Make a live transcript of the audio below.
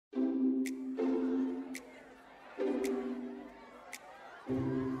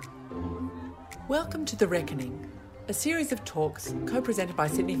Welcome to The Reckoning, a series of talks co-presented by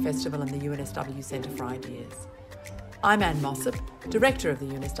Sydney Festival and the UNSW Centre for Ideas. I'm Anne Mossop, Director of the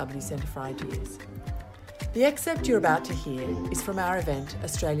UNSW Centre for Ideas. The excerpt you're about to hear is from our event,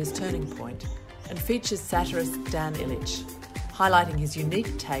 Australia's Turning Point, and features satirist Dan Ilic, highlighting his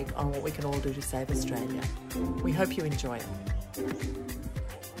unique take on what we can all do to save Australia. We hope you enjoy it.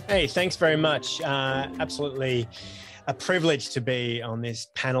 Hey, thanks very much. Absolutely a privilege to be on this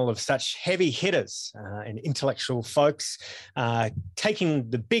panel of such heavy hitters and intellectual folks taking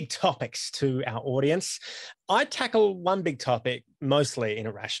the big topics to our audience. I tackle one big topic mostly in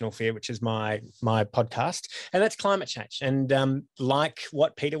Irrational Fear, which is my podcast, and that's climate change. And like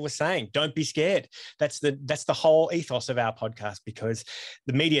what Peter was saying, don't be scared. That's the whole ethos of our podcast, because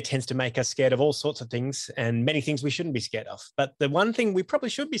the media tends to make us scared of all sorts of things and many things we shouldn't be scared of. But the one thing we probably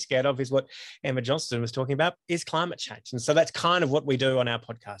should be scared of is what Emma Johnston was talking about, is climate change. And so that's kind of what we do on our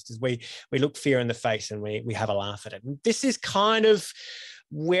podcast, is we look fear in the face and we have a laugh at it. And this is kind of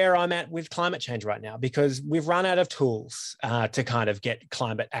where I'm at with climate change right now, because we've run out of tools to kind of get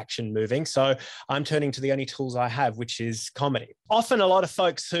climate action moving. So I'm turning to the only tools I have, which is comedy. Often a lot of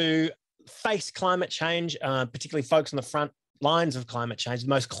folks who face climate change, particularly folks on the front lines of climate change, the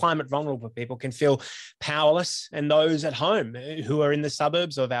most climate vulnerable people, can feel powerless. And those at home who are in the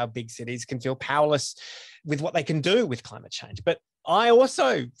suburbs of our big cities can feel powerless with what they can do with climate change. But I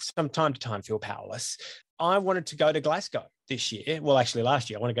also, from time to time, feel powerless. I wanted to go to Glasgow this year. Well, actually last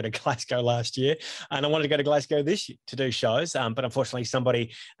year. I wanted to go to Glasgow last year, and I wanted to go to Glasgow this year to do shows. But unfortunately,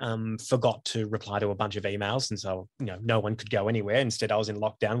 somebody forgot to reply to a bunch of emails. And so, no one could go anywhere. Instead, I was in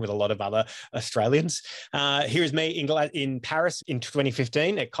lockdown with a lot of other Australians. Here's me in Paris in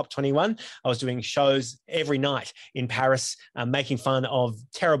 2015 at COP21. I was doing shows every night in Paris, making fun of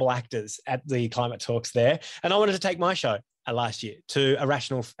terrible actors at the climate talks there. And I wanted to take my show last year to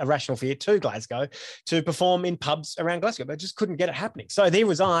Irrational Fear to Glasgow to perform in pubs around Glasgow, but I just couldn't get it happening. So there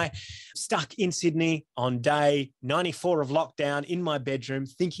was I, stuck in Sydney on day 94 of lockdown in my bedroom,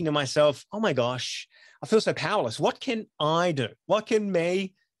 thinking to myself, oh my gosh, I feel so powerless. What can I do? What can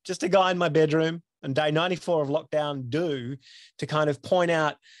me, just a guy in my bedroom on day 94 of lockdown, do to kind of point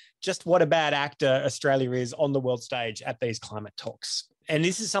out just what a bad actor Australia is on the world stage at these climate talks? And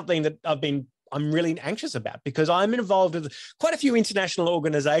this is something that I'm really anxious about, because I'm involved with quite a few international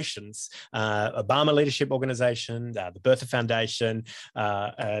organizations, Obama Leadership Organization, the Bertha Foundation,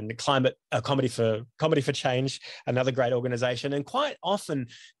 and Comedy for Change, another great organization. And quite often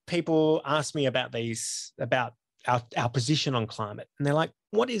people ask me about our position on climate. And they're like,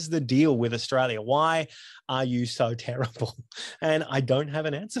 what is the deal with Australia? Why are you so terrible? And I don't have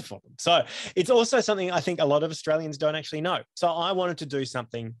an answer for them. So it's also something I think a lot of Australians don't actually know. So I wanted to do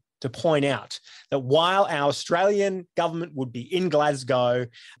something to point out that while our Australian government would be in Glasgow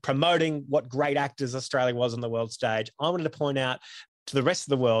promoting what great actors Australia was on the world stage, I wanted to point out to the rest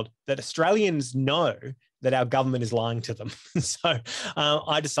of the world that Australians know that our government is lying to them. So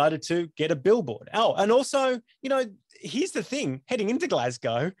I decided to get a billboard. Oh, and also, here's the thing, heading into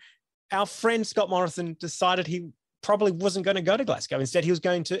Glasgow, our friend Scott Morrison decided he probably wasn't going to go to Glasgow. Instead, he was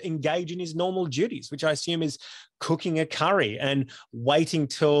going to engage in his normal duties, which I assume is cooking a curry and waiting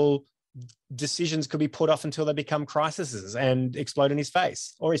till decisions could be put off until they become crises and explode in his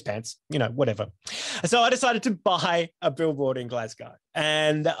face or his pants, whatever. So I decided to buy a billboard in Glasgow,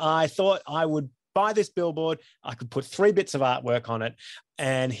 and I thought I would buy this billboard. I could put 3 bits of artwork on it.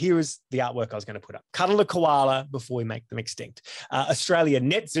 And here is the artwork I was going to put up. Cuddle a koala before we make them extinct. Australia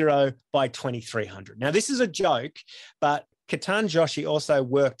net zero by 2300. Now, this is a joke, but Ketan Joshi also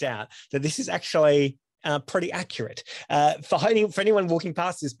worked out that this is actually pretty accurate. For anyone walking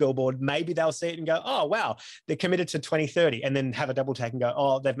past this billboard, maybe they'll see it and go, oh, wow, they're committed to 2030, and then have a double take and go,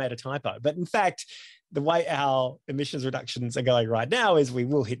 oh, they've made a typo. But in fact, the way our emissions reductions are going right now is we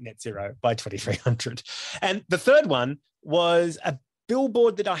will hit net zero by 2300. And the third one was a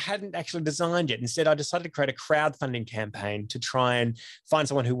billboard that I hadn't actually designed yet. Instead, I decided to create a crowdfunding campaign to try and find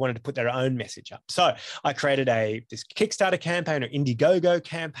someone who wanted to put their own message up. So I created this Kickstarter campaign or Indiegogo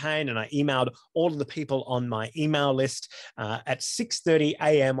campaign, and I emailed all of the people on my email list at 6:30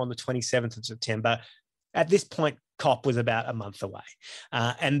 a.m. on the 27th of September. At this point, COP was about a month away.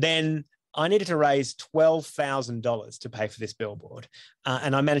 And then I needed to raise $12,000 to pay for this billboard.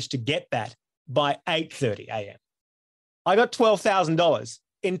 And I managed to get that by 8:30 a.m. I got $12,000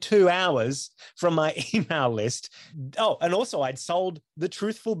 in 2 hours from my email list. Oh, and also I'd sold the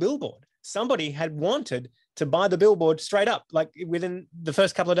truthful billboard. Somebody had wanted to buy the billboard straight up, like within the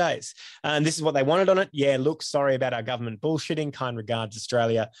first couple of days. And this is what they wanted on it. Yeah, look, sorry about our government bullshitting. Kind regards,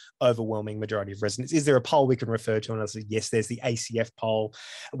 Australia. Overwhelming majority of residents. Is there a poll we can refer to? And I said, yes, there's the ACF poll,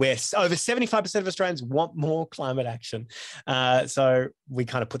 where over 75% of Australians want more climate action. So we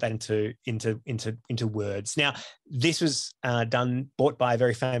kind of put that into words. Now, this was bought by a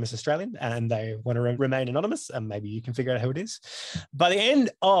very famous Australian, and they want to remain anonymous. And maybe you can figure out who it is. By the end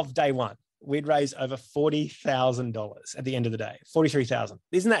of day one, we'd raised over $40,000 at the end of the day, 43,000.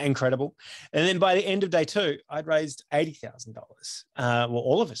 Isn't that incredible? And then by the end of day two, I'd raised $80,000. Well,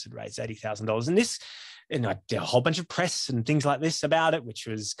 all of us had raised $80,000. And this, I did a whole bunch of press and things like this about it, which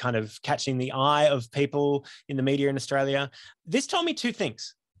was kind of catching the eye of people in the media in Australia. This told me two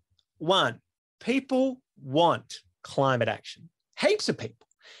things. One, people want climate action, heaps of people.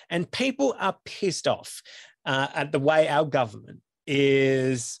 And people are pissed off at the way our government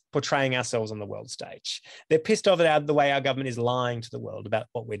is portraying ourselves on the world stage. They're pissed off at the way our government is lying to the world about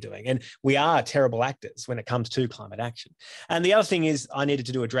what we're doing. And we are terrible actors when it comes to climate action. And the other thing is I needed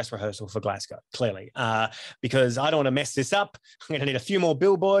to do a dress rehearsal for Glasgow, clearly, because I don't want to mess this up. I'm going to need a few more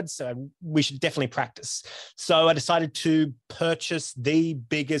billboards. So we should definitely practice. So I decided to purchase the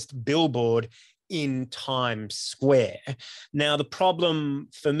biggest billboard in Times Square. Now, the problem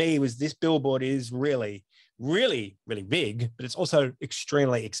for me was this billboard is really big, but it's also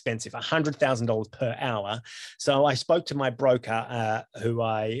extremely expensive, $100,000 per hour. So I spoke to my broker, who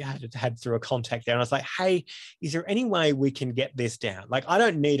I had through a contact there, and I was like, hey, is there any way we can get this down? Like, I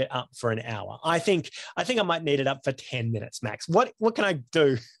don't need it up for an hour. I think I might need it up for 10 minutes max. What can I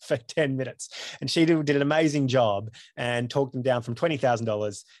do for 10 minutes? And she did an amazing job and talked them down from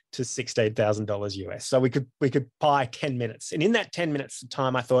 $20,000 to $16,000 US. So we could buy 10 minutes. And in that 10 minutes of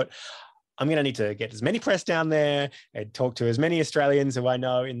time, I thought, I'm going to need to get as many press down there and talk to as many Australians who I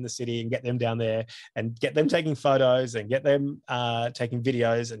know in the city and get them down there and get them taking photos and get them taking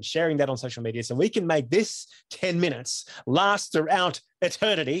videos and sharing that on social media so we can make this 10 minutes last throughout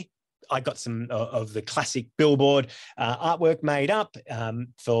eternity. I got some of the classic billboard artwork made up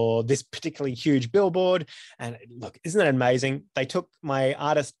for this particularly huge billboard. And look, isn't that amazing? My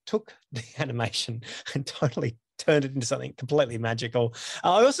artist took the animation and totally turned it into something completely magical.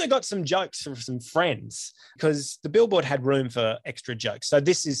 I also got some jokes from some friends because the billboard had room for extra jokes. So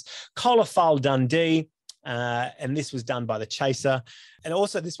this is Colophile Dundee, and this was done by The Chaser. And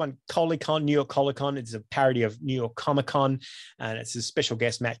also this one, Colicon, New York Colicon. It's a parody of New York Comic Con, and it's a special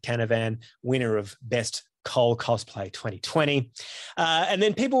guest, Matt Canavan, winner of Best Cole Cosplay 2020. And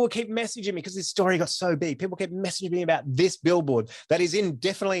then people will keep messaging me because this story got so big. People kept messaging me about this billboard that is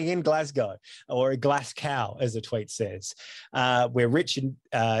definitely in Glasgow, or Glasgow, as the tweet says. We're rich in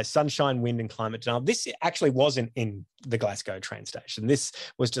sunshine, wind, and climate denial. This actually wasn't in the Glasgow train station. This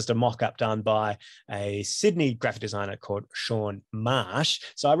was just a mock-up done by a Sydney graphic designer called Sean Marsh.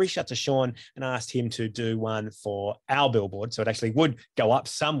 So I reached out to Sean and asked him to do one for our billboard, so it actually would go up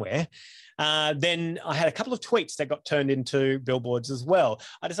somewhere. Then I had a couple of tweets that got turned into billboards as well.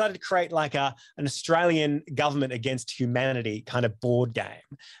 I decided to create like an Australian government against humanity kind of board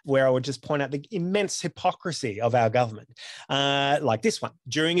game where I would just point out the immense hypocrisy of our government. Like this one,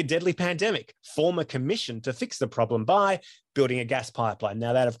 during a deadly pandemic, form a commission to fix the problem by building a gas pipeline.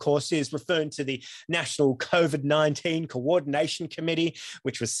 Now that, of course, is referring to the National COVID-19 Coordination Committee,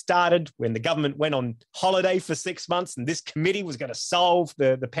 which was started when the government went on holiday for 6 months, and this committee was going to solve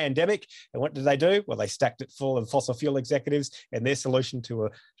the pandemic. And what did they do? Well, they stacked it full of fossil fuel executives, and their solution to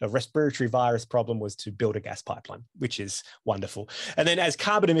a respiratory virus problem was to build a gas pipeline, which is wonderful. And then as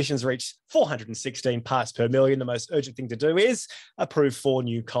carbon emissions reach 416 parts per million, the most urgent thing to do is approve 4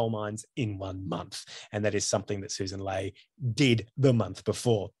 new coal mines in 1 month. And that is something that Susan Ley did the month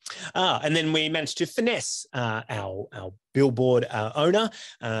before. And then we managed to finesse our billboard owner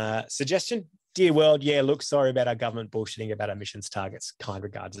suggestion. Dear world, yeah, look, sorry about our government bullshitting about emissions targets. Kind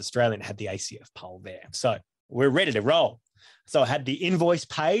regards, Australian. Had the ACF poll there. So we're ready to roll. So I had the invoice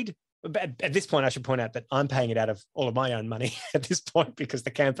paid. At this point, I should point out that I'm paying it out of all of my own money at this point because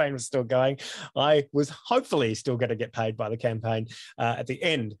the campaign was still going. I was hopefully still going to get paid by the campaign at the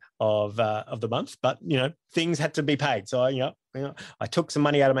end of the month, but things had to be paid. So I took some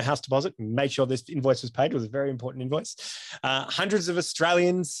money out of my house deposit and made sure this invoice was paid. It was a very important invoice. Hundreds of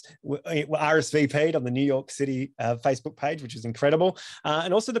Australians were RSVP'd on the New York City Facebook page, which is incredible.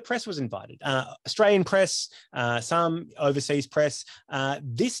 And also the press was invited. Australian press, some overseas press.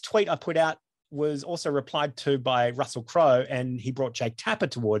 This tweet I put out was also replied to by Russell Crowe, and he brought Jake Tapper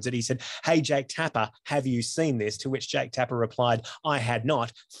towards it. He said, "Hey, Jake Tapper, have you seen this?" To which Jake Tapper replied, "I had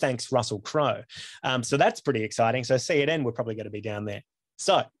not. Thanks, Russell Crowe." So that's pretty exciting. So CNN, we're probably going to be down there.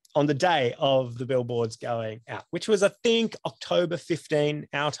 So on the day of the billboards going out, which was, I think, October 15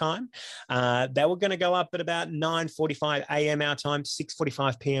 our time. They were going to go up at about 9:45 a.m. our time,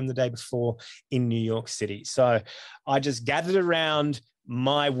 6:45 p.m. the day before in New York City. So I just gathered around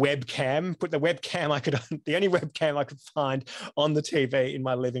my webcam, put the webcam the only webcam I could find on the TV in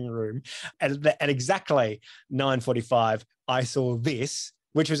my living room. And at exactly 9:45, I saw this,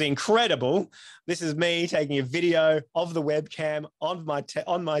 which was incredible. This is me taking a video of the webcam on my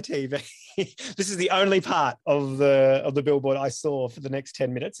TV. This is the only part of the billboard I saw for the next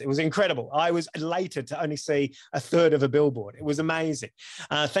 10 minutes. It was incredible. I was elated to only see a third of a billboard. It was amazing.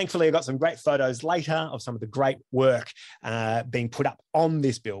 Thankfully, I got some great photos later of some of the great work being put up on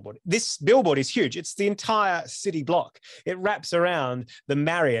this billboard. This billboard is huge. It's the entire city block. It wraps around the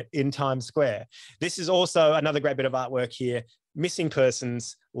Marriott in Times Square. This is also another great bit of artwork here. Missing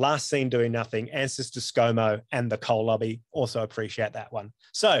persons, last seen doing nothing, answers to ScoMo and the coal lobby. Also appreciate that one.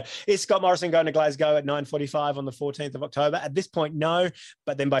 So is Scott Morrison going to Glasgow at 9:45 on the 14th of October? At this point, no.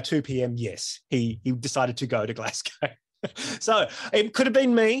 But then by 2 p.m, yes, he decided to go to Glasgow. So it could have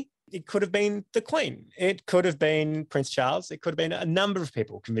been me. It could have been the Queen. It could have been Prince Charles. It could have been a number of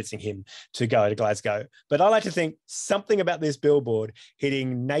people convincing him to go to Glasgow. But I like to think something about this billboard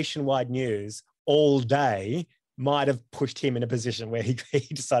hitting nationwide news all day might have pushed him in a position where he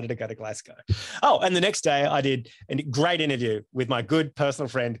decided to go to Glasgow. Oh, and the next day I did a great interview with my good personal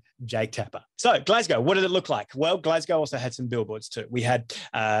friend, Jake Tapper. So Glasgow, what did it look like? Well, Glasgow also had some billboards too. We had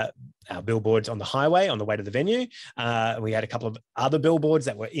our billboards on the highway on the way to the venue. We had a couple of other billboards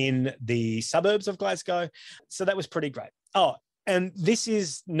that were in the suburbs of Glasgow. So that was pretty great. Oh, and this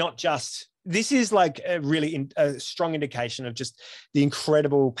is like a really a strong indication of just the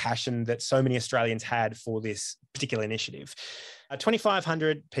incredible passion that so many Australians had for this particular initiative.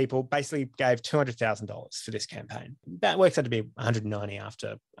 2,500 people basically gave $200,000 for this campaign. That works out to be 190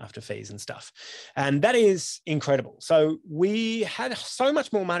 after fees and stuff. And that is incredible. So we had so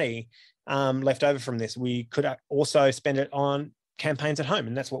much more money left over from this. We could also spend it on campaigns at home.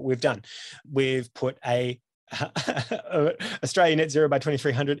 And that's what we've done. We've put Australia Net Zero by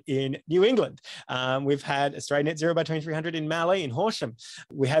 2300 in New England. We've had Australia Net Zero by 2300 in Mallee, in Horsham.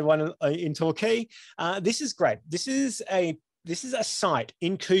 We had one in Torquay. This is great. This is a site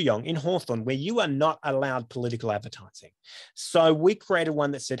in Kooyong, in Hawthorn, where you are not allowed political advertising. So we created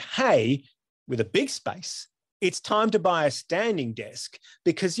one that said, hey, with a big space, it's time to buy a standing desk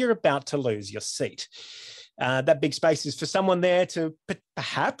because you're about to lose your seat. That big space is for someone there to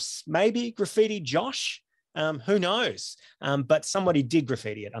perhaps, maybe graffiti Josh. Who knows? But somebody did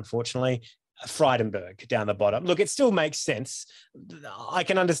graffiti it, unfortunately. Frydenberg down the bottom. Look, it still makes sense. I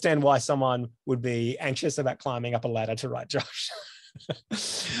can understand why someone would be anxious about climbing up a ladder to write Josh.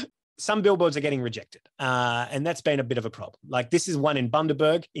 Some billboards are getting rejected, and that's been a bit of a problem. Like this is one in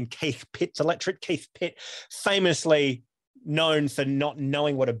Bundaberg in Keith Pitt's electorate. Keith Pitt, famously known for not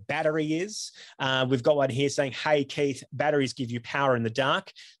knowing what a battery is. We've got one here saying, hey, Keith, batteries give you power in the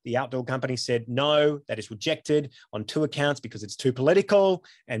dark. The outdoor company said, no, that is rejected on 2 accounts because it's too political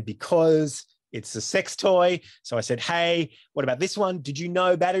and because it's a sex toy. So I said, hey, what about this one? Did you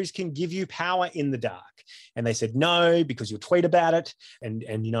know batteries can give you power in the dark? And they said, no, because you'll tweet about it.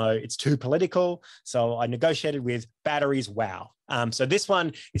 And you know, it's too political. So I negotiated with Batteries Wow. So this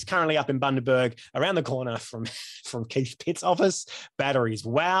one is currently up in Bundaberg, around the corner from Keith Pitt's office. Batteries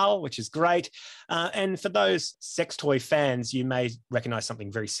Wow, which is great. And for those sex toy fans, you may recognize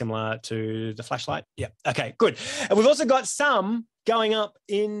something very similar to the flashlight. Yeah, okay, good. And we've also got some going up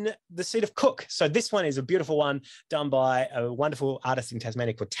in the seat of Cook. So this one is a beautiful one done by a wonderful artist in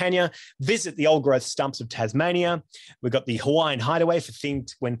Tasmania called Tanya. Visit the old growth stumps of Tasmania. We've got the Hawaiian Hideaway for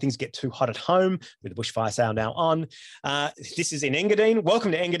when things get too hot at home, with the bushfire sound now on. This is in Engadine.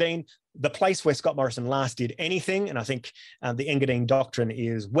 Welcome to Engadine, the place where Scott Morrison last did anything. And I think the Engadine doctrine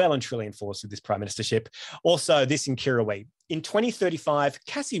is well and truly enforced with this prime ministership. Also, this in Kirrawee. In 2035,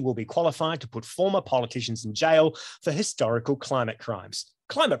 Cassie will be qualified to put former politicians in jail for historical climate crimes.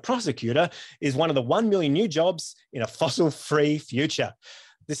 Climate prosecutor is one of the 1 million new jobs in a fossil-free future.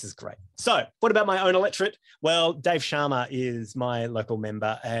 This is great. So what about my own electorate? Well, Dave Sharma is my local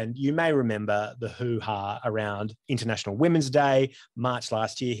member, and you may remember the hoo-ha around International Women's Day. March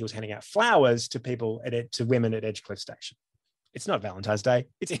last year, he was handing out flowers to women at Edgecliff Station. It's not Valentine's Day.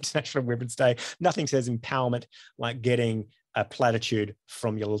 It's International Women's Day. Nothing says empowerment like getting a platitude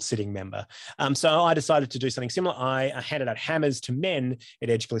from your little sitting member. So I decided to do something similar. I handed out hammers to men at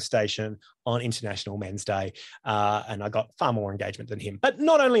Edgecliff Station on International Men's Day, and I got far more engagement than him. But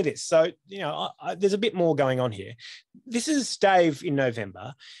not only this, so there's a bit more going on here. This is Dave in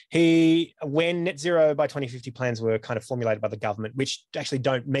November. When net zero by 2050 plans were kind of formulated by the government, which actually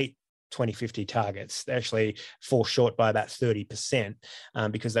don't meet 2050 targets, they actually fall short by about 30%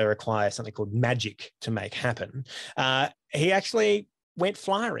 because they require something called magic to make happen. He actually went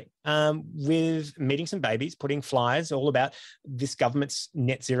flyering with meeting some babies, putting flyers all about this government's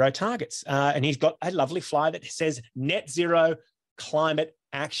net zero targets. And he's got a lovely flyer that says net zero climate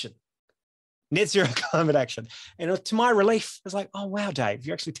action. Net zero climate action. And to my relief, I was like, oh, wow, Dave,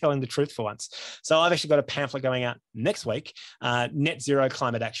 you're actually telling the truth for once. So I've actually got a pamphlet going out next week, net zero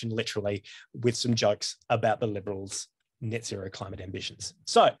climate action, literally, with some jokes about the Liberals' net zero climate ambitions.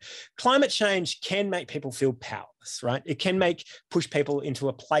 So climate change can make people feel powerless, right? It can push people into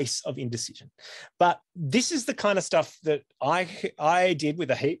a place of indecision. But this is the kind of stuff that I did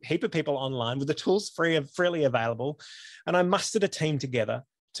with a heap of people online with the tools freely available. And I mustered a team together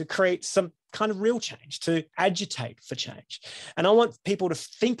to create some kind of real change, to agitate for change. And I want people to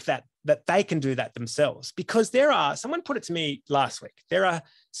think that they can do that themselves, because someone put it to me last week, there are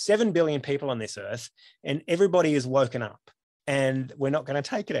 7 billion people on this earth and everybody is woken up and we're not going to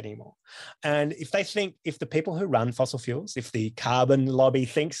take it anymore. And if the people who run fossil fuels, if the carbon lobby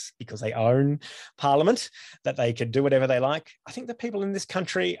thinks, because they own Parliament, that they could do whatever they like, I think the people in this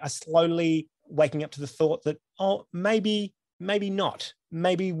country are slowly waking up to the thought that, oh, maybe not.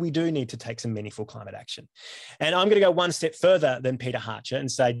 Maybe we do need to take some meaningful climate action. And I'm going to go one step further than Peter Hartcher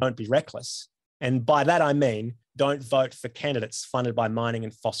and say, don't be reckless. And by that, I mean, don't vote for candidates funded by mining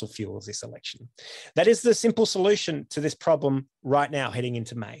and fossil fuels this election. That is the simple solution to this problem right now, heading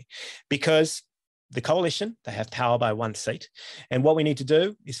into May, because the coalition, they have power by one seat. And what we need to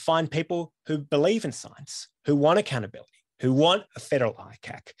do is find people who believe in science, who want accountability, who want a federal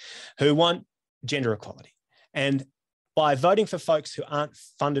ICAC, who want gender equality. And by voting for folks who aren't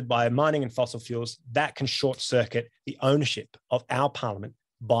funded by mining and fossil fuels, that can short circuit the ownership of our Parliament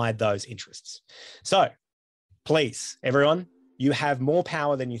by those interests. So please, everyone, you have more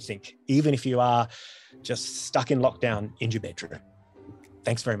power than you think, even if you are just stuck in lockdown in your bedroom.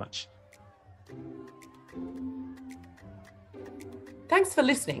 Thanks very much. Thanks for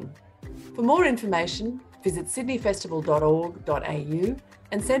listening. For more information, visit sydneyfestival.org.au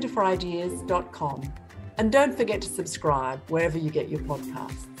and centreforIdeas.com. And don't forget to subscribe wherever you get your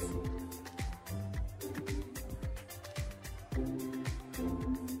podcasts.